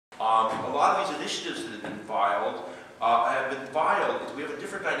A lot of these initiatives that have been filed, we have a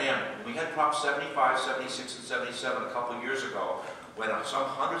different dynamic. We had Prop 75, 76, and 77 a couple of years ago, when some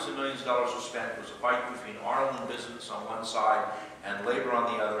hundreds of millions of dollars were spent. There was a fight between Arnold and business on one side and labor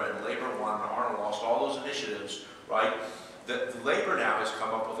on the other, and labor won, and Arnold lost all those initiatives, right? The labor now has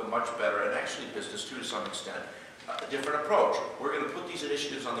come up with a much better, and actually business too to some extent, a different approach. We're going to put these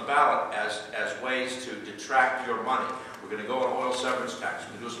initiatives on the ballot as ways to detract your money. We're going to go on oil severance tax.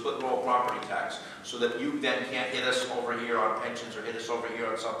 We're going to do a split roll property tax so that you then can't hit us over here on pensions or hit us over here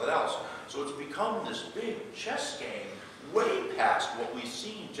on something else. So it's become this big chess game way past what we've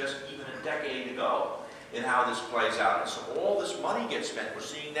seen just even a decade ago in how this plays out. And so all this money gets spent. We're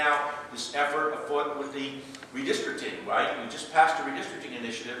seeing now this effort afoot with the redistricting, right? We just passed a redistricting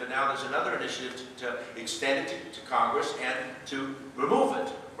initiative, and now there's another initiative to extend it to Congress and to remove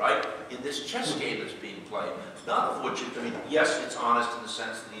it, right? In this chess game that's being played. None of which, I mean, yes, it's honest in the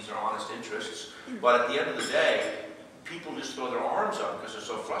sense that these are honest interests, but at the end of the day, people just throw their arms up because they're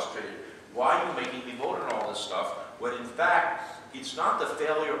so frustrated. Why are you making me vote on all this stuff? When in fact, it's not the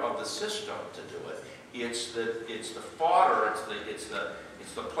failure of the system to do it. It's the fodder, it's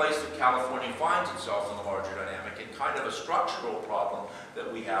the place that California finds itself in the larger dynamic, and kind of a structural problem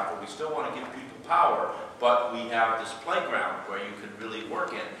that we have, where we still want to give people power, but we have this playground where you can really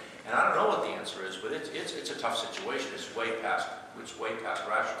work in. And I don't know what the answer is, but it's a tough situation. It's way past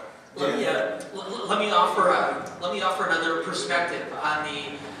rational. Let me offer another perspective on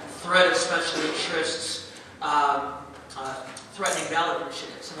the threat of special interests threatening ballot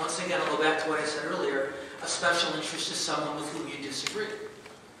initiatives. And once again, I'll go back to what I said earlier. A special interest is someone with whom you disagree.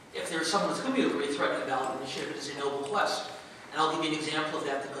 If there's someone with whom you agree, threatening a ballot initiative is a noble quest. And I'll give you an example of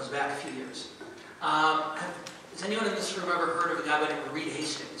that goes back a few years. Has anyone in this room ever heard of a guy by the name of Reed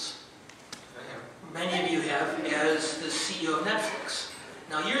Hastings? Many of you have, as the CEO of Netflix.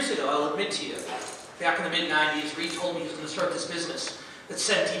 Now, years ago, I'll admit to you, back in the mid-90s, Reed told me he was going to start this business that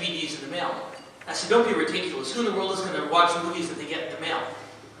sent DVDs in the mail. I said, don't be ridiculous. Who in the world is going to watch movies that they get in the mail?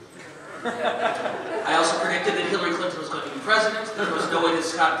 I also predicted that Hillary Clinton was going to be president, that there was no way that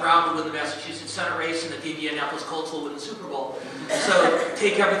Scott Brown would win the Massachusetts Senate race, and that the Indianapolis Colts will win the Super Bowl. So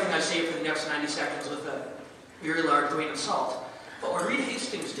take everything I say for the next 90 seconds with a very large grain of salt. But what Reed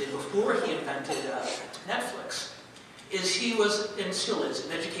Hastings did before he invented Netflix is he was, and still is,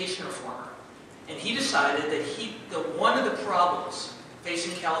 an education reformer. And he decided that one of the problems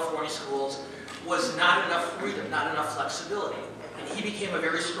facing California schools was not enough freedom, not enough flexibility. And he became a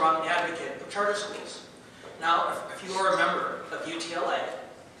very strong advocate of charter schools. Now, if you are a member of UTLA,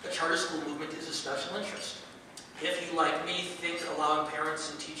 the charter school movement is a special interest. If you, like me, think allowing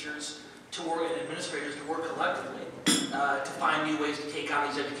parents and teachers to work and administrators to work collectively to find new ways to take on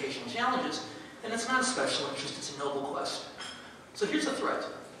these educational challenges, then it's not a special interest, it's a noble quest. So here's the threat.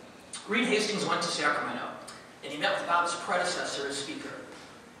 Reed Hastings went to Sacramento, and he met with Bob's predecessor as speaker.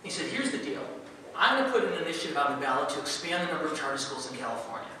 He said, here's the deal. I'm going to put an initiative on the ballot to expand the number of charter schools in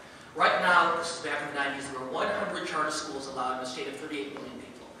California. Right now, this is back in the 90s, there were 100 charter schools allowed in a state of 38 million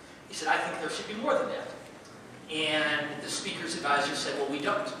people. He said, I think there should be more than that. And the speaker's advisor said, well, we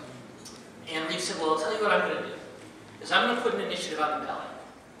don't. And Reed said, well, I'll tell you what I'm going to do. Is I'm going to put an initiative on the ballot,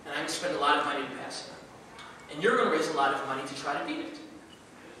 and I'm going to spend a lot of money to pass it. And you're going to raise a lot of money to try to beat it.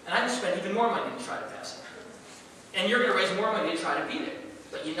 And I'm going to spend even more money to try to pass it. And you're going to raise more money to try to beat it.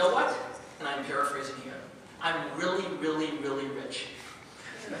 But you know what? And I'm paraphrasing here. I'm really, really, really rich.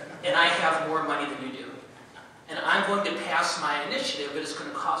 And I have more money than you do. And I'm going to pass my initiative, but it's going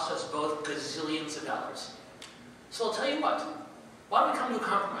to cost us both gazillions of dollars. So I'll tell you what. Why don't we come to a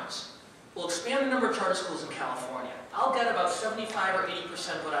compromise? We'll expand the number of charter schools in California. I'll get about 75 or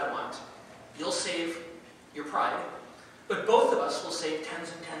 80% what I want. You'll save your pride. But both of us will save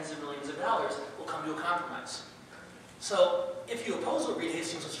tens and tens of millions of dollars. We'll come to a compromise. So if you oppose what Reed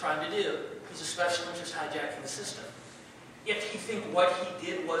Hastings was trying to do, he's a special interest hijacking the system. If you think what he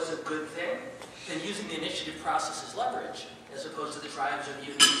did was a good thing, then using the initiative process as leverage, as opposed to the tribes or the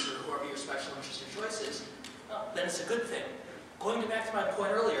unions or whoever your special interest or choice is, well, then it's a good thing. Going back to my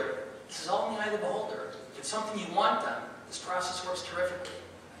point earlier, this is all in the eye of the beholder. If it's something you want done, this process works terrifically.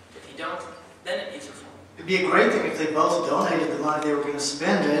 If you don't, then it needs reform. It'd be a great thing if they both donated the money they were going to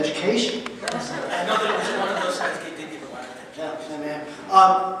spend to education. I know that it was one of those times they did give a lot of attention.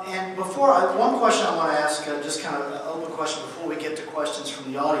 Yeah, and before, one question I want to ask, just kind of an open question before we get to questions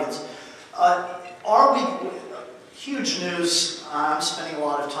from the audience. Huge news, I'm spending a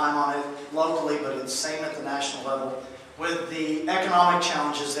lot of time on it locally, but it's the same at the national level, with the economic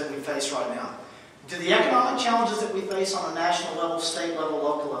challenges that we face right now. Do the economic challenges that we face on a national level, state level,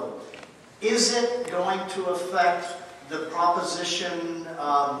 local level, is it going to affect the proposition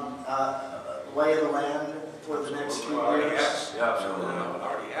lay of the land for the next few years? Yes, yeah, absolutely. No, it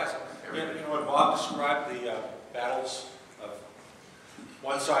already has. You know what Bob described, the battles of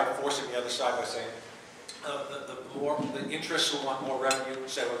one side forcing the other side by saying, the interests who want more revenue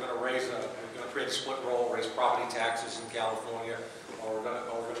say we're going to create a split roll, raise property taxes in California, or we're going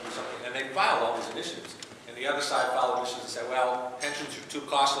to do something, and they filed all these initiatives. And the other side filed initiatives and said, well, pensions are too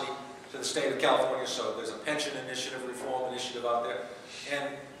costly to the state of California, so there's a pension initiative, reform initiative out there.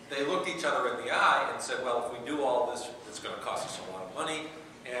 And they looked each other in the eye and said, well, if we do all this, it's going to cost us a lot of money,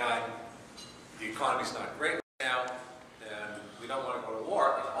 and the economy's not great right now, and we don't want to go to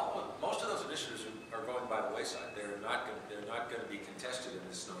war. And most of those initiatives are going by the wayside. They're not going to be contested in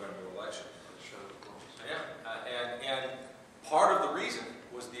this November election. And part of the reason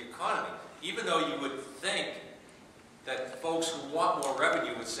was the economy. Even though you would think that folks who want more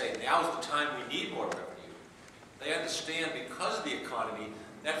revenue would say, now's the time we need more revenue, they understand because of the economy,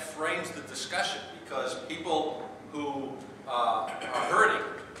 that frames the discussion, because people who are hurting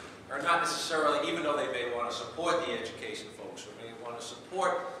are not necessarily, even though they may want to support the education folks, or may want to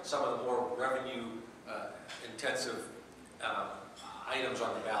support some of the more revenue intensive items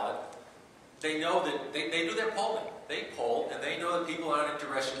on the ballot, they know that they do their polling. They poll, and they know that people aren't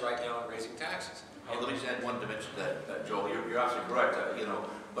interested right now in raising taxes. Let me just add one dimension to that, Joel. You're absolutely correct.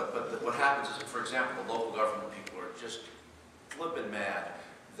 But what happens is, for example, the local government people are just flipping mad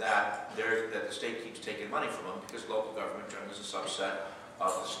that the state keeps taking money from them, because local government generally is a subset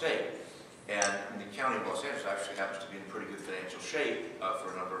of the state. And the county of Los Angeles actually happens to be in pretty good financial shape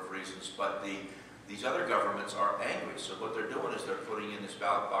for a number of reasons. But these other governments are angry. So what they're doing is they're putting in this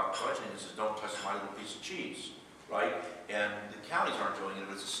ballot box budgeting. This is don't touch my little piece of cheese, right? And the counties aren't doing it,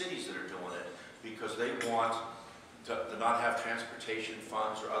 but it's the cities that are doing it, because they want to not have transportation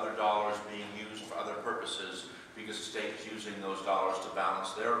funds or other dollars being used for other purposes, because the state is using those dollars to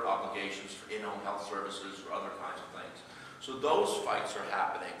balance their obligations for in-home health services or other kinds of things. So those fights are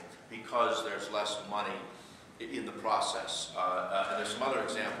happening because there's less money in the process. And there's some other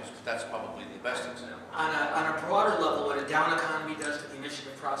examples, but that's probably the best example. On a broader level, what a down economy does to the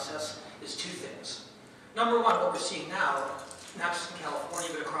initiative process is two things. Number one, what we're seeing now, not just in California,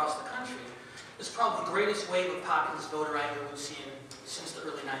 but across the country, is probably the greatest wave of populist voter anger we've seen since the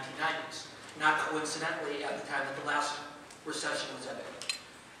early 1990s. Not coincidentally, at the time that the last recession was ending.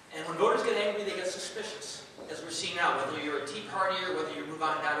 And when voters get angry, they get suspicious. As we're seeing now, whether you're a Tea Partier, whether you're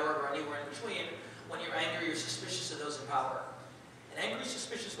MoveOn.org, or anywhere in between, when you're angry, you're suspicious of those in power. And angry,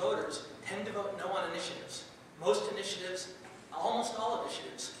 suspicious voters tend to vote no on initiatives. Most initiatives, almost all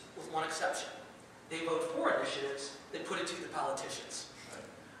initiatives, with one exception. They vote for initiatives that put it to the politicians.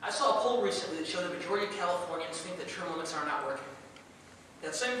 I saw a poll recently that showed the majority of Californians think that term limits are not working.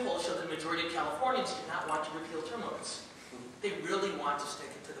 That same poll showed the majority of Californians do not want to repeal term limits. They really want to stick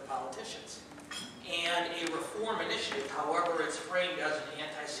it to the politicians. And a reform initiative, however it's framed as an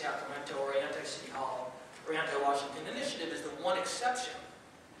anti-Sacramento or anti-City Hall or anti-Washington initiative, is the one exception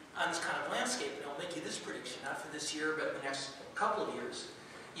on this kind of landscape. And I'll make you this prediction, not for this year, but the next couple of years.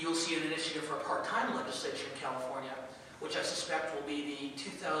 You'll see an initiative for a part-time legislature in California, which I suspect will be the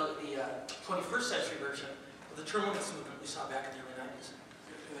 21st century version of the term limits movement we saw back in the early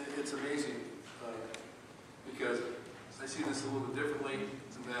 90s. It's amazing because I see this a little bit differently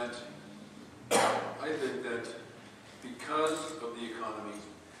in that I think that because of the economy,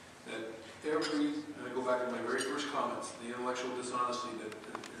 that and I go back to my very first comments, the intellectual dishonesty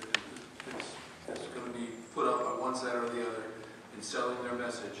that's going to be put up on one side or the other in selling their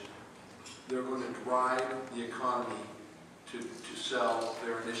message, they're going to drive the economy to sell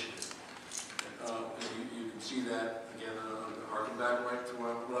their initiative. And you can see that, again, harken back right to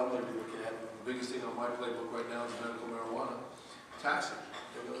what I'm going to be looking at. The biggest thing on my playbook right now is medical marijuana. Taxing.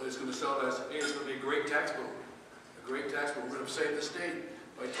 It's going to sell it as, hey, it's going to be a great tax bill. A great tax bill. We're going to save the state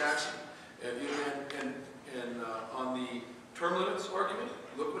by taxing. And on the term limits argument,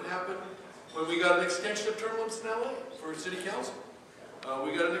 look what happened when we got an extension of term limits in LA for city council.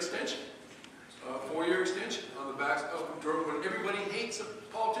 We got an extension. 4-year extension on the backs of term when everybody hates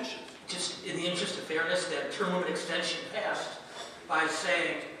politicians. Just in the interest of fairness, that term limit extension passed by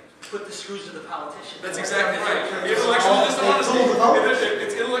saying, put the screws to the politicians. That's exactly right. Intellectual dishonesty.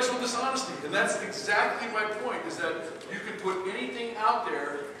 It's intellectual dishonesty. And that's exactly my point, is that you can put anything out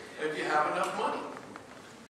there if you have enough money.